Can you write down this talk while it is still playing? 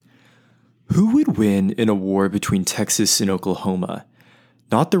Who would win in a war between Texas and Oklahoma?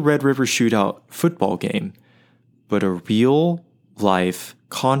 Not the Red River Shootout football game, but a real-life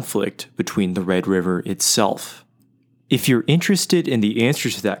conflict between the Red River itself. If you're interested in the answer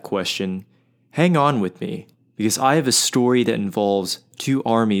to that question, hang on with me, because I have a story that involves two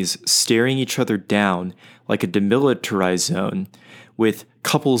armies staring each other down like a demilitarized zone, with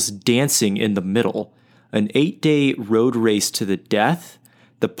couples dancing in the middle, an 8-day road race to the death,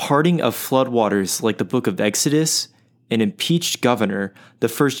 the parting of floodwaters like the book of Exodus, an impeached governor, the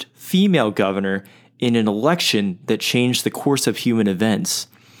first female governor in an election that changed the course of human events.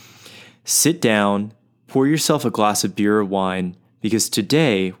 Sit down, pour yourself a glass of beer or wine, because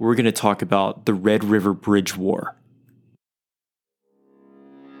today we're going to talk about the Red River Bridge War.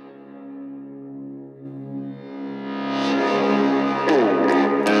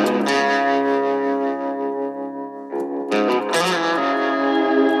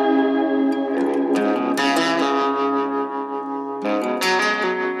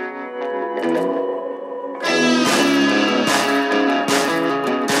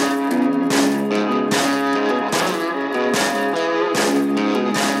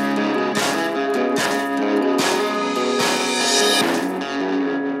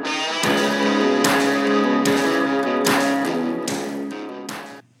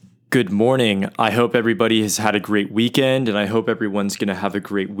 Good morning. I hope everybody has had a great weekend, and I hope everyone's going to have a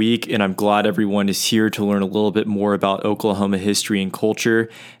great week. And I'm glad everyone is here to learn a little bit more about Oklahoma history and culture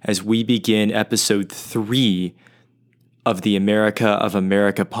as we begin episode 3 of the America of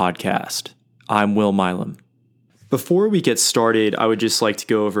America podcast. I'm Will Milam. Before we get started, I would just like to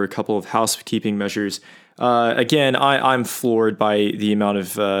go over a couple of housekeeping measures. Again, I'm floored by the amount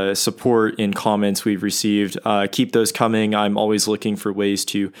of support and comments we've received. Keep those coming. I'm always looking for ways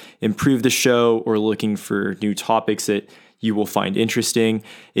to improve the show or looking for new topics that you will find interesting.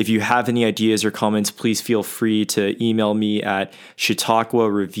 If you have any ideas or comments, please feel free to email me at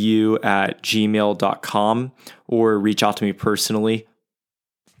chautauquareview@gmail.com or reach out to me personally.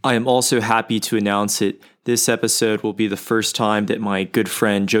 I am also happy to announce that this episode will be the first time that my good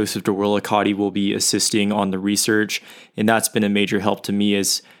friend Joseph DeWillicotty will be assisting on the research, and that's been a major help to me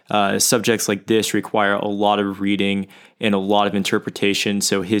as subjects like this require a lot of reading and a lot of interpretation,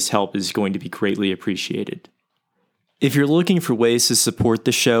 so his help is going to be greatly appreciated. If you're looking for ways to support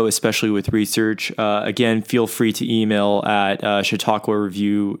the show, especially with research, again, feel free to email at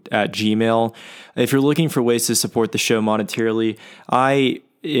chautauquareview@gmail. If you're looking for ways to support the show monetarily, I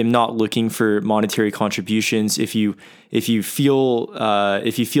am not looking for monetary contributions. If you feel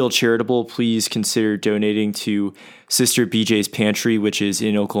charitable, please consider donating to Sister BJ's Pantry, which is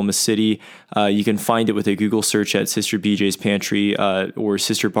in Oklahoma City. You can find it with a Google search at Sister BJ's Pantry or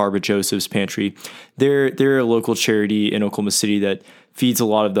Sister Barbara Joseph's Pantry. They're a local charity in Oklahoma City that feeds a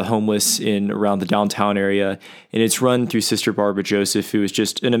lot of the homeless in around the downtown area, and it's run through Sister Barbara Joseph, who is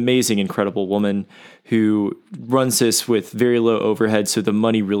just an amazing, incredible woman who runs this with very low overhead, so the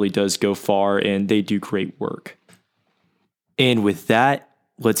money really does go far, and they do great work. And with that,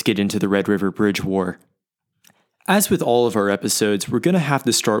 let's get into the Red River Bridge War. As with all of our episodes, we're going to have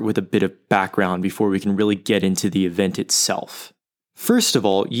to start with a bit of background before we can really get into the event itself. First of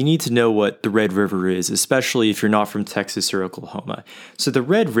all, you need to know what the Red River is, especially if you're not from Texas or Oklahoma. So the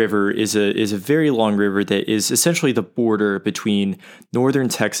Red River is a very long river that is essentially the border between northern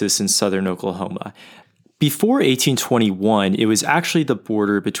Texas and southern Oklahoma. Before 1821, it was actually the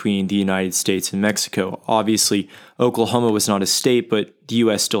border between the United States and Mexico. Obviously, Oklahoma was not a state, but the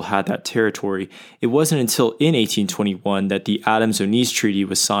U.S. still had that territory. It wasn't until in 1821 that the Adams-Onis Treaty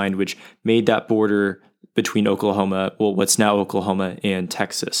was signed, which made that border between Oklahoma, what's now Oklahoma, and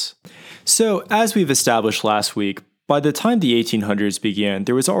Texas. So, as we've established last week, by the time the 1800s began,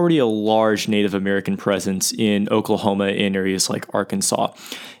 there was already a large Native American presence in Oklahoma and areas like Arkansas.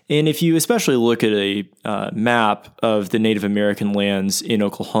 And if you especially look at a map of the Native American lands in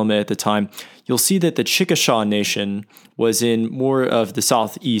Oklahoma at the time, you'll see that the Chickasaw Nation was in more of the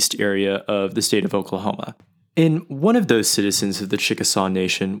southeast area of the state of Oklahoma. And one of those citizens of the Chickasaw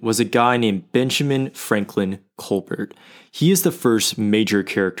Nation was a guy named Benjamin Franklin Colbert. He is the first major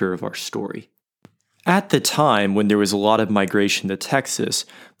character of our story. At the time, when there was a lot of migration to Texas,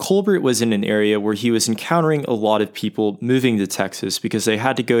 Colbert was in an area where he was encountering a lot of people moving to Texas because they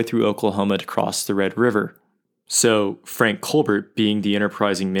had to go through Oklahoma to cross the Red River. So Frank Colbert, being the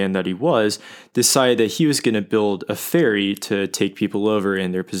enterprising man that he was, decided that he was going to build a ferry to take people over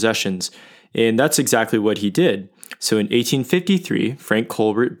and their possessions. And that's exactly what he did. So in 1853, Frank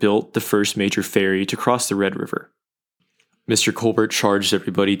Colbert built the first major ferry to cross the Red River. Mr. Colbert charged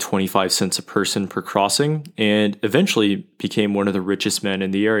everybody 25 cents a person per crossing and eventually became one of the richest men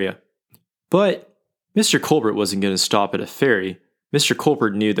in the area. But Mr. Colbert wasn't going to stop at a ferry. Mr.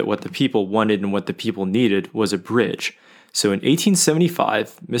 Colbert knew that what the people wanted and what the people needed was a bridge. So in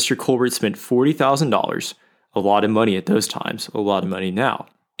 1875, Mr. Colbert spent $40,000, a lot of money at those times, a lot of money now,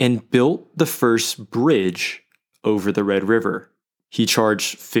 and built the first bridge over the Red River. He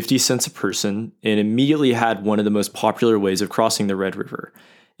charged 50 cents a person and immediately had one of the most popular ways of crossing the Red River.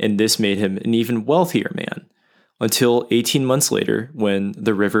 And this made him an even wealthier man until 18 months later when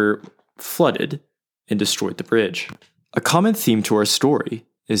the river flooded and destroyed the bridge. A common theme to our story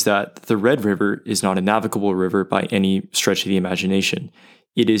is that the Red River is not a navigable river by any stretch of the imagination.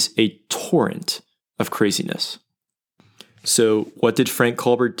 It is a torrent of craziness. So what did Frank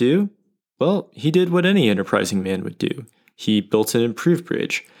Colbert do? Well, he did what any enterprising man would do. He built an improved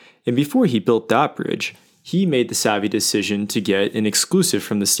bridge. And before he built that bridge, he made the savvy decision to get an exclusive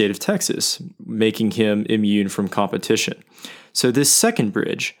from the state of Texas, making him immune from competition. So this second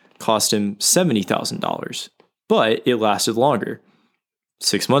bridge cost him $70,000, but it lasted longer.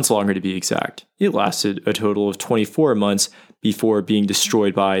 6 months longer to be exact. It lasted a total of 24 months before being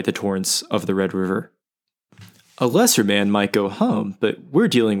destroyed by the torrents of the Red River. A lesser man might go home, but we're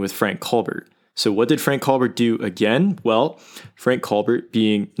dealing with Frank Colbert. So what did Frank Colbert do again? Well, Frank Colbert,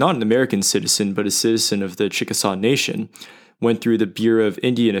 being not an American citizen, but a citizen of the Chickasaw Nation, went through the Bureau of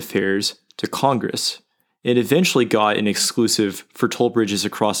Indian Affairs to Congress and eventually got an exclusive for toll bridges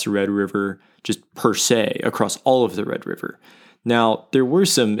across the Red River, just per se, across all of the Red River. Now, there were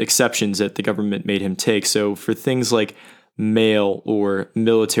some exceptions that the government made him take. So for things like mail or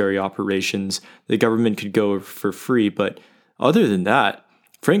military operations, the government could go for free. But other than that,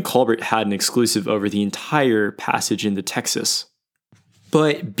 Frank Colbert had an exclusive over the entire passage into Texas.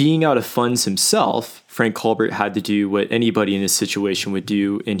 But being out of funds himself, Frank Colbert had to do what anybody in his situation would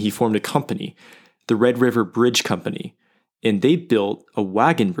do, and he formed a company, the Red River Bridge Company. And they built a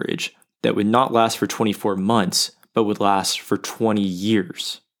wagon bridge that would not last for 24 months, but would last for 20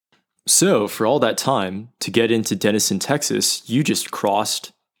 years. So for all that time, to get into Denison, Texas, you just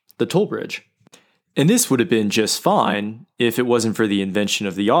crossed the toll bridge. And this would have been just fine if it wasn't for the invention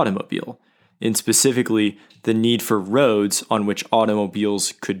of the automobile, and specifically the need for roads on which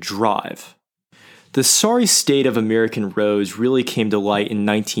automobiles could drive. The sorry state of American roads really came to light in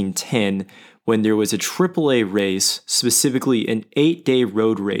 1910 when there was a AAA race, specifically an 8-day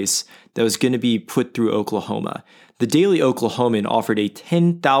road race that was going to be put through Oklahoma. The Daily Oklahoman offered a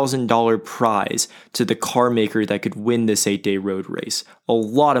 $10,000 prize to the car maker that could win this 8-day road race. A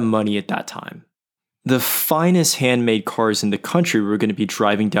lot of money at that time. The finest handmade cars in the country were going to be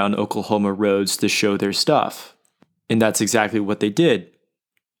driving down Oklahoma roads to show their stuff. And that's exactly what they did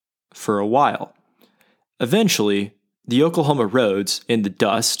for a while. Eventually, the Oklahoma roads, in the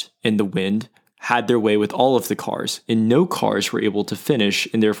dust and the wind, had their way with all of the cars, and no cars were able to finish,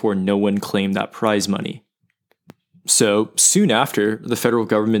 and therefore no one claimed that prize money. So, soon after, the federal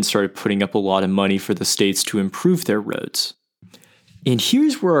government started putting up a lot of money for the states to improve their roads. And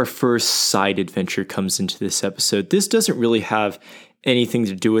here's where our first side adventure comes into this episode. This doesn't really have anything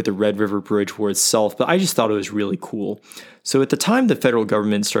to do with the Red River Bridge War itself, but I just thought it was really cool. So at the time the federal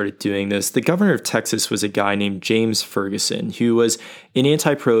government started doing this, the governor of Texas was a guy named James Ferguson, who was an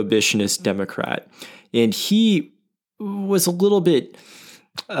anti-prohibitionist Democrat. And he was a little bit,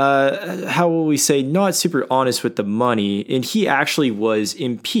 how will we say, not super honest with the money. And he actually was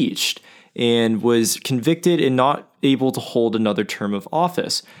impeached and was convicted and not able to hold another term of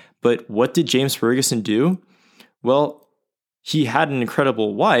office. But what did James Ferguson do? Well, he had an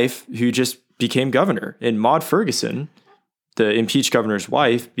incredible wife who just became governor. And Maud Ferguson, the impeached governor's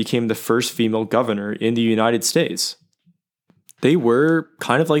wife, became the first female governor in the United States. They were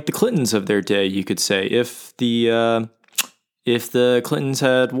kind of like the Clintons of their day, you could say, if the Clintons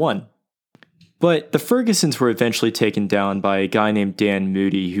had won. But the Fergusons were eventually taken down by a guy named Dan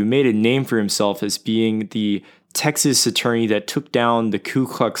Moody, who made a name for himself as being the Texas attorney that took down the Ku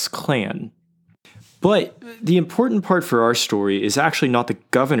Klux Klan. But the important part for our story is actually not the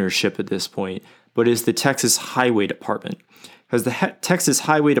governorship at this point, but is the Texas Highway Department. Because the Texas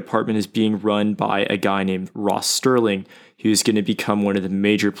Highway Department is being run by a guy named Ross Sterling, who's going to become one of the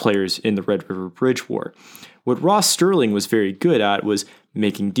major players in the Red River Bridge War. What Ross Sterling was very good at was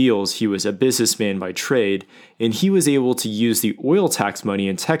making deals. He was a businessman by trade, and he was able to use the oil tax money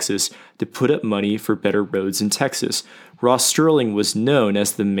in Texas to put up money for better roads in Texas. Ross Sterling was known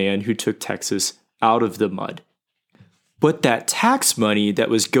as the man who took Texas out of the mud. But that tax money that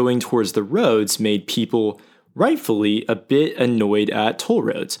was going towards the roads made people rightfully a bit annoyed at toll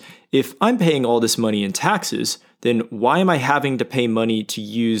roads. If I'm paying all this money in taxes, then why am I having to pay money to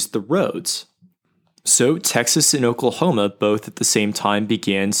use the roads? So Texas and Oklahoma both at the same time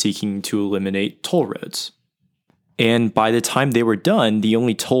began seeking to eliminate toll roads. And by the time they were done, the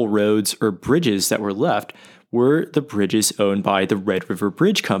only toll roads or bridges that were left were the bridges owned by the Red River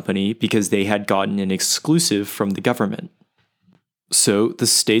Bridge Company because they had gotten an exclusive from the government. So the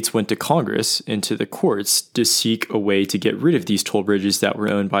states went to Congress and to the courts to seek a way to get rid of these toll bridges that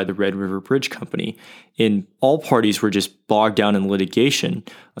were owned by the Red River Bridge Company. And all parties were just bogged down in litigation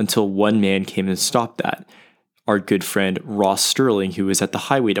until one man came and stopped that. Our good friend Ross Sterling, who was at the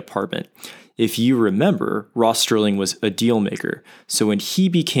Highway Department. If you remember, Ross Sterling was a deal maker. So when he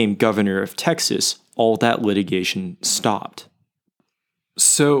became governor of Texas, all that litigation stopped.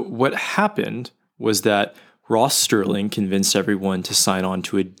 So what happened was that Ross Sterling convinced everyone to sign on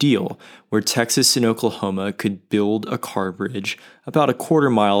to a deal where Texas and Oklahoma could build a car bridge about a quarter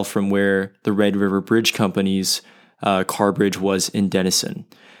mile from where the Red River Bridge Company's car bridge was in Denison.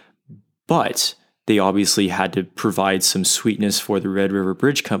 But they obviously had to provide some sweetness for the Red River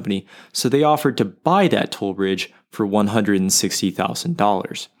Bridge Company, so they offered to buy that toll bridge for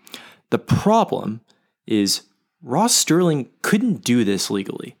 $160,000. The problem is Ross Sterling couldn't do this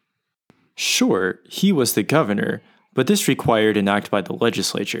legally. Sure, he was the governor, but this required an act by the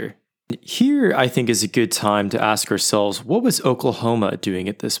legislature. Here, I think, is a good time to ask ourselves, what was Oklahoma doing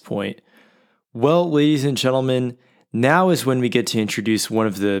at this point? Well, ladies and gentlemen, now is when we get to introduce one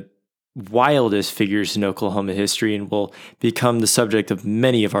of the wildest figures in Oklahoma history and will become the subject of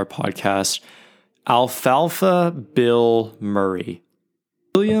many of our podcasts, Alfalfa Bill Murray.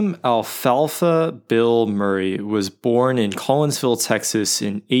 William Alfalfa Bill Murray was born in Collinsville, Texas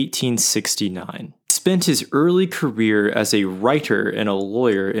in 1869. He spent his early career as a writer and a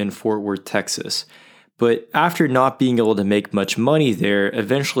lawyer in Fort Worth, Texas, but after not being able to make much money there,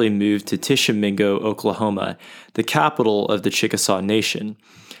 eventually moved to Tishomingo, Oklahoma, the capital of the Chickasaw Nation.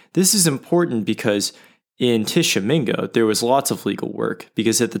 This is important because in Tishomingo, there was lots of legal work,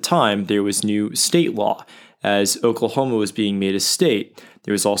 because at the time there was new state law. As Oklahoma was being made a state,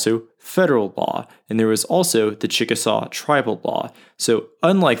 there was also federal law, and there was also the Chickasaw tribal law. So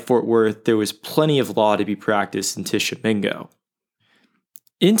unlike Fort Worth, there was plenty of law to be practiced in Tishomingo.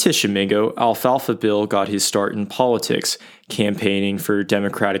 In Tishomingo, Alfalfa Bill got his start in politics, campaigning for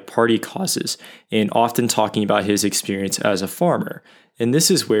Democratic Party causes, and often talking about his experience as a farmer. And this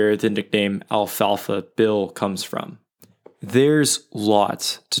is where the nickname Alfalfa Bill comes from. There's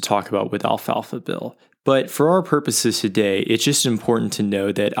lots to talk about with Alfalfa Bill. But for our purposes today, it's just important to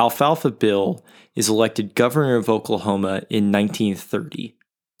know that Alfalfa Bill is elected governor of Oklahoma in 1930.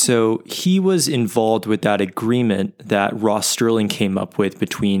 So he was involved with that agreement that Ross Sterling came up with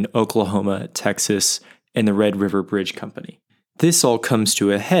between Oklahoma, Texas, and the Red River Bridge Company. This all comes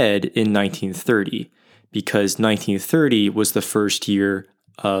to a head in 1930, because 1930 was the first year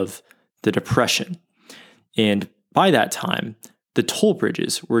of the Depression. And by that time, the toll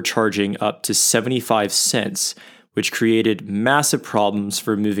bridges were charging up to 75 cents, which created massive problems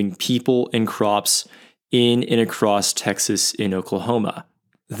for moving people and crops in and across Texas and Oklahoma.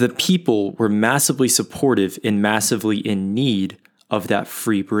 The people were massively supportive and massively in need of that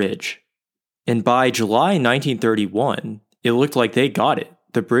free bridge. And by July 1931, it looked like they got it.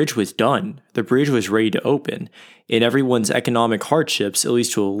 The bridge was done. The bridge was ready to open, and everyone's economic hardships, at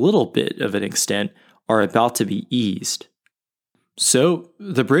least to a little bit of an extent, are about to be eased. So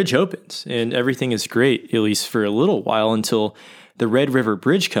the bridge opens, and everything is great, at least for a little while, until the Red River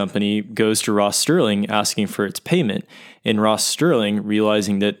Bridge Company goes to Ross Sterling asking for its payment. And Ross Sterling,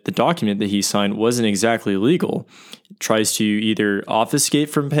 realizing that the document that he signed wasn't exactly legal, tries to either obfuscate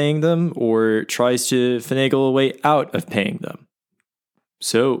from paying them or tries to finagle a way out of paying them.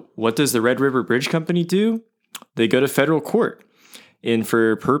 So what does the Red River Bridge Company do? They go to federal court. And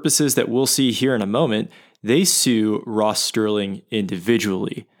for purposes that we'll see here in a moment, they sue Ross Sterling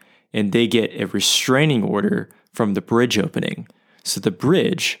individually, and they get a restraining order from the bridge opening. So the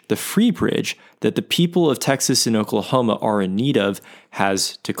bridge, the free bridge that the people of Texas and Oklahoma are in need of,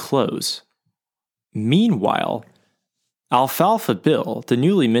 has to close. Meanwhile, Alfalfa Bill, the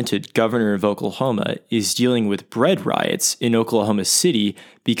newly minted governor of Oklahoma, is dealing with bread riots in Oklahoma City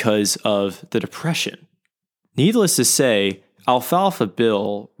because of the Depression. Needless to say, Alfalfa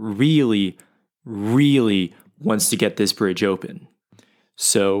Bill really wants to get this bridge open.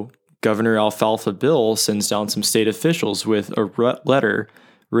 So Governor Alfalfa Bill sends down some state officials with a letter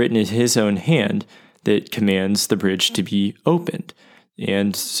written in his own hand that commands the bridge to be opened.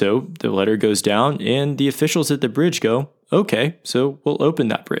 And so the letter goes down, and the officials at the bridge go, okay, so we'll open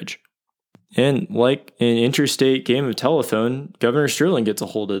that bridge. And like an interstate game of telephone, Governor Sterling gets a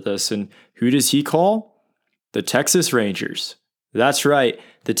hold of this, and who does he call? The Texas Rangers. That's right.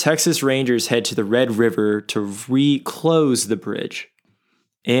 The Texas Rangers head to the Red River to reclose the bridge.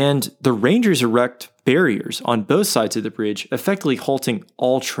 And the Rangers erect barriers on both sides of the bridge, effectively halting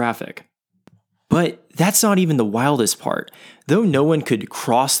all traffic. But that's not even the wildest part. Though no one could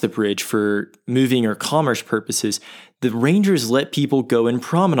cross the bridge for moving or commerce purposes, the Rangers let people go and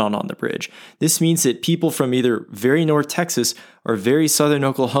promenade on the bridge. This means that people from either very North Texas or very southern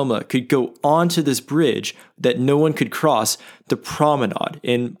Oklahoma could go onto this bridge that no one could cross to promenade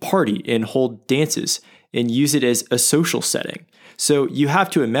and party and hold dances and use it as a social setting. So you have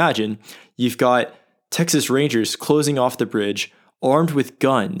to imagine you've got Texas Rangers closing off the bridge, armed with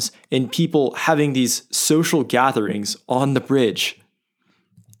guns, and people having these social gatherings on the bridge.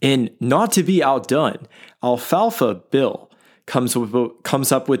 And not to be outdone, Alfalfa Bill comes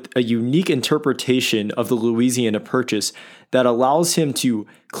up with a unique interpretation of the Louisiana Purchase that allows him to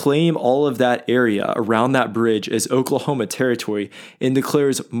claim all of that area around that bridge as Oklahoma territory and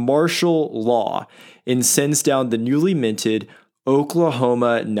declares martial law and sends down the newly minted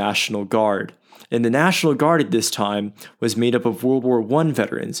Oklahoma National Guard. And the National Guard at this time was made up of World War I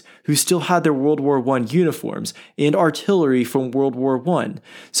veterans who still had their World War I uniforms and artillery from World War I.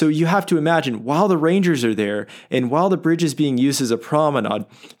 So you have to imagine, while the Rangers are there and while the bridge is being used as a promenade,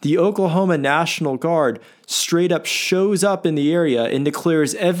 the Oklahoma National Guard straight up shows up in the area and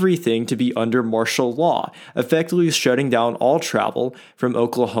declares everything to be under martial law, effectively shutting down all travel from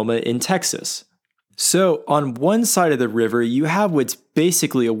Oklahoma and Texas. So on one side of the river, you have what's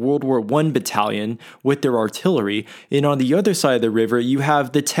basically a World War I battalion with their artillery, and on the other side of the river, you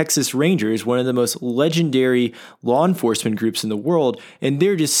have the Texas Rangers, one of the most legendary law enforcement groups in the world, and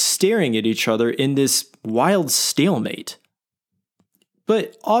they're just staring at each other in this wild stalemate.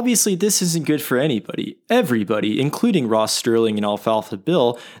 But obviously this isn't good for anybody. Everybody, including Ross Sterling and Alfalfa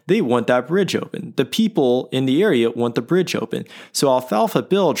Bill, they want that bridge open. The people in the area want the bridge open. So Alfalfa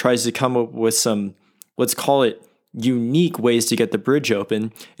Bill tries to come up with some, let's call it, unique ways to get the bridge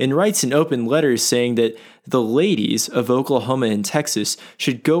open, and writes an open letter saying that the ladies of Oklahoma and Texas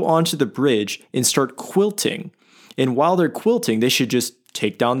should go onto the bridge and start quilting. And while they're quilting, they should just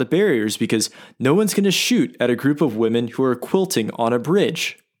take down the barriers because no one's going to shoot at a group of women who are quilting on a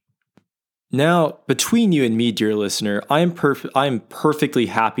bridge. Now, between you and me, dear listener, I am perfectly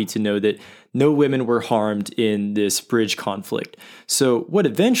happy to know that no women were harmed in this bridge conflict. So what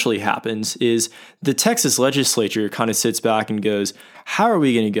eventually happens is the Texas legislature kind of sits back and goes, how are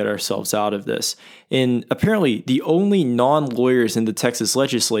we going to get ourselves out of this? And apparently the only non-lawyers in the Texas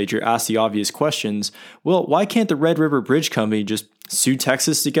legislature ask the obvious questions. Well, why can't the Red River Bridge Company just sue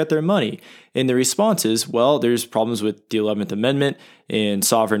Texas to get their money? And the response is, well, there's problems with the 11th Amendment and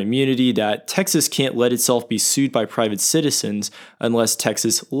sovereign immunity that Texas can't let itself be sued by private citizens unless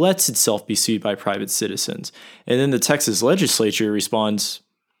Texas lets itself be sued by private citizens. And then the Texas legislature responds,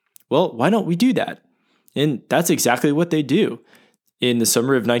 well, why don't we do that? And that's exactly what they do. In the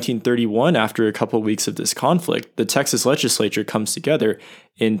summer of 1931, after a couple of weeks of this conflict, the Texas legislature comes together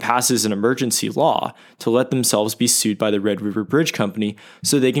and passes an emergency law to let themselves be sued by the Red River Bridge Company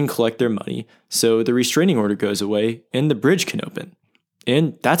so they can collect their money, so the restraining order goes away and the bridge can open.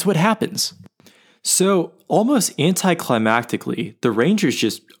 And that's what happens. So, almost anticlimactically, the Rangers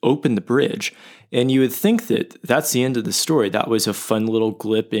just open the bridge, and you would think that that's the end of the story. That was a fun little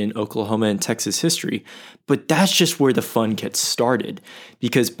blip in Oklahoma and Texas history, but that's just where the fun gets started,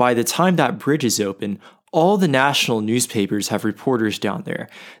 because by the time that bridge is open, all the national newspapers have reporters down there.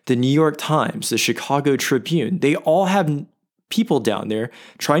 The New York Times, the Chicago Tribune, they all have people down there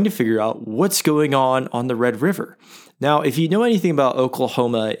trying to figure out what's going on the Red River. Now, if you know anything about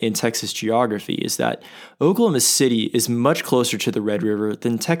Oklahoma and Texas geography, is that Oklahoma City is much closer to the Red River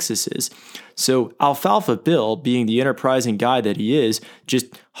than Texas is. So Alfalfa Bill, being the enterprising guy that he is,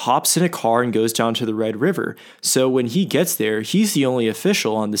 just hops in a car and goes down to the Red River. So when he gets there, he's the only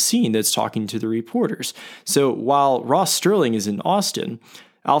official on the scene that's talking to the reporters. So while Ross Sterling is in Austin,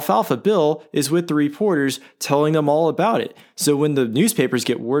 Alfalfa Bill is with the reporters telling them all about it. So when the newspapers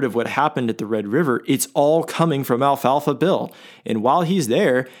get word of what happened at the Red River, it's all coming from Alfalfa Bill. And while he's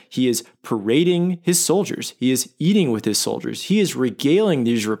there, he is parading his soldiers. He is eating with his soldiers. He is regaling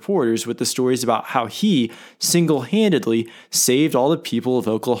these reporters with the stories about how he single-handedly saved all the people of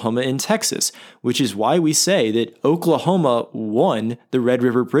Oklahoma and Texas, which is why we say that Oklahoma won the Red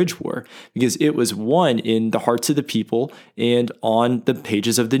River Bridge War, because it was won in the hearts of the people and on the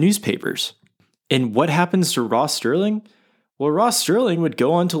pages of the newspapers. And what happens to Ross Sterling? Well, Ross Sterling would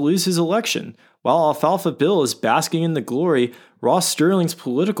go on to lose his election. While Alfalfa Bill is basking in the glory, Ross Sterling's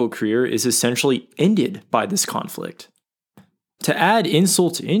political career is essentially ended by this conflict. To add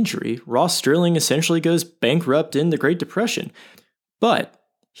insult to injury, Ross Sterling essentially goes bankrupt in the Great Depression. But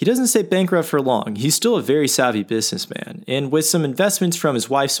he doesn't stay bankrupt for long. He's still a very savvy businessman, and with some investments from his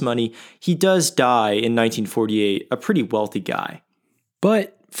wife's money, he does die in 1948, a pretty wealthy guy.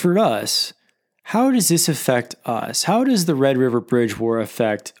 But for us, how does this affect us? How does the Red River Bridge War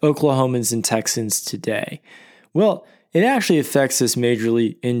affect Oklahomans and Texans today? Well, it actually affects us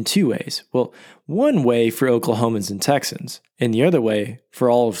majorly in two ways. Well, one way for Oklahomans and Texans, and the other way for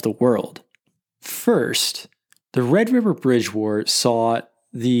all of the world. First, the Red River Bridge War saw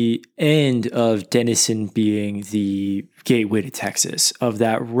the end of Denison being the gateway to Texas, of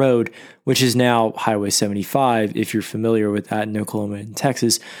that road, which is now Highway 75, if you're familiar with that in Oklahoma and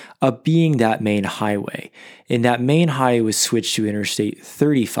Texas, being that main highway. And that main highway was switched to Interstate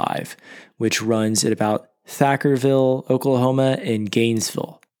 35, which runs at about Thackerville, Oklahoma, and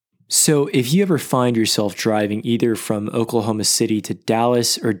Gainesville. So if you ever find yourself driving either from Oklahoma City to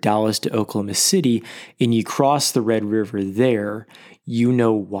Dallas or Dallas to Oklahoma City, and you cross the Red River there, you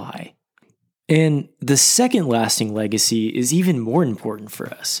know why. And the second lasting legacy is even more important for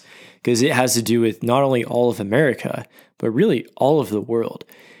us, because it has to do with not only all of America, but really all of the world.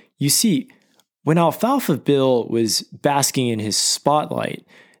 You see, when Alfalfa Bill was basking in his spotlight,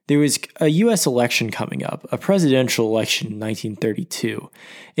 there was a U.S. election coming up, a presidential election in 1932,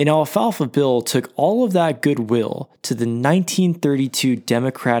 and Alfalfa Bill took all of that goodwill to the 1932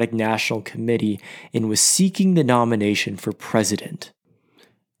 Democratic National Committee and was seeking the nomination for president.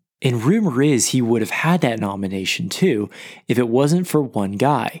 And rumor is he would have had that nomination too if it wasn't for one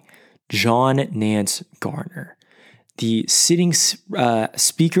guy, John Nance Garner, the sitting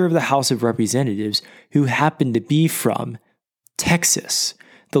Speaker of the House of Representatives, who happened to be from Texas,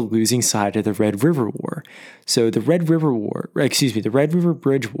 the losing side of the Red River War. So the Red River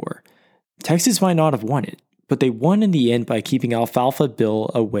Bridge War, Texas might not have won it, but they won in the end by keeping Alfalfa Bill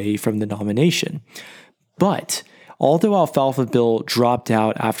away from the nomination. But although Alfalfa Bill dropped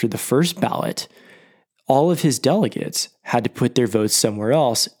out after the first ballot, all of his delegates had to put their votes somewhere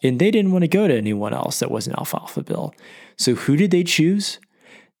else, and they didn't want to go to anyone else that wasn't Alfalfa Bill. So who did they choose?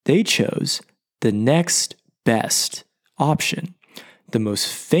 They chose the next best option, the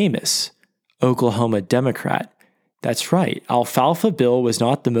most famous Oklahoma Democrat. That's right, Alfalfa Bill was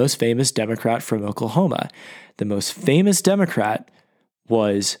not the most famous Democrat from Oklahoma. The most famous Democrat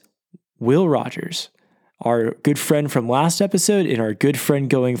was Will Rogers, our good friend from last episode and our good friend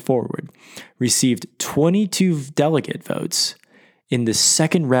going forward, received 22 delegate votes in the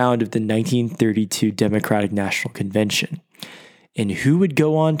second round of the 1932 Democratic National Convention. And who would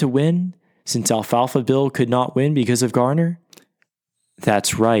go on to win, since Alfalfa Bill could not win because of Garner?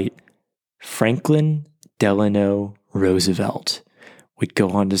 That's right, Franklin Delano Roosevelt would go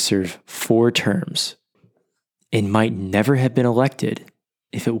on to serve 4 terms and might never have been elected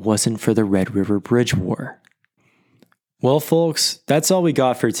if it wasn't for the Red River Bridge War. Well, folks, that's all we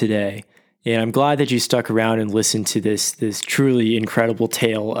got for today. And I'm glad that you stuck around and listened to this truly incredible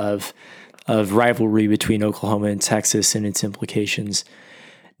tale of rivalry between Oklahoma and Texas and its implications.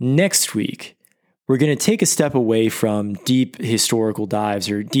 Next week, we're going to take a step away from deep historical dives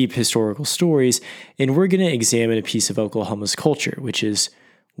or deep historical stories, and we're going to examine a piece of Oklahoma's culture, which is,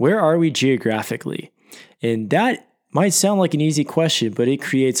 where are we geographically? And that might sound like an easy question, but it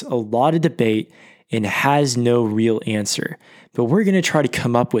creates a lot of debate and has no real answer. But we're going to try to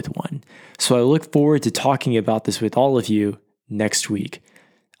come up with one. So I look forward to talking about this with all of you next week.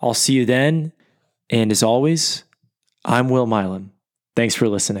 I'll see you then. And as always, I'm Will Milam. Thanks for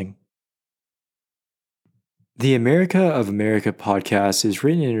listening. The America of America podcast is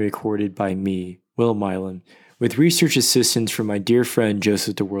written and recorded by me, Will Milam, with research assistance from my dear friend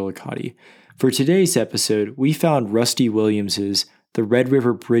Joseph DeWerlicati. For today's episode, we found Rusty Williams's The Red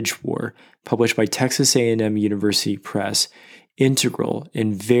River Bridge War, published by Texas A&M University Press, integral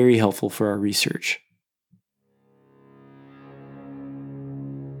and very helpful for our research.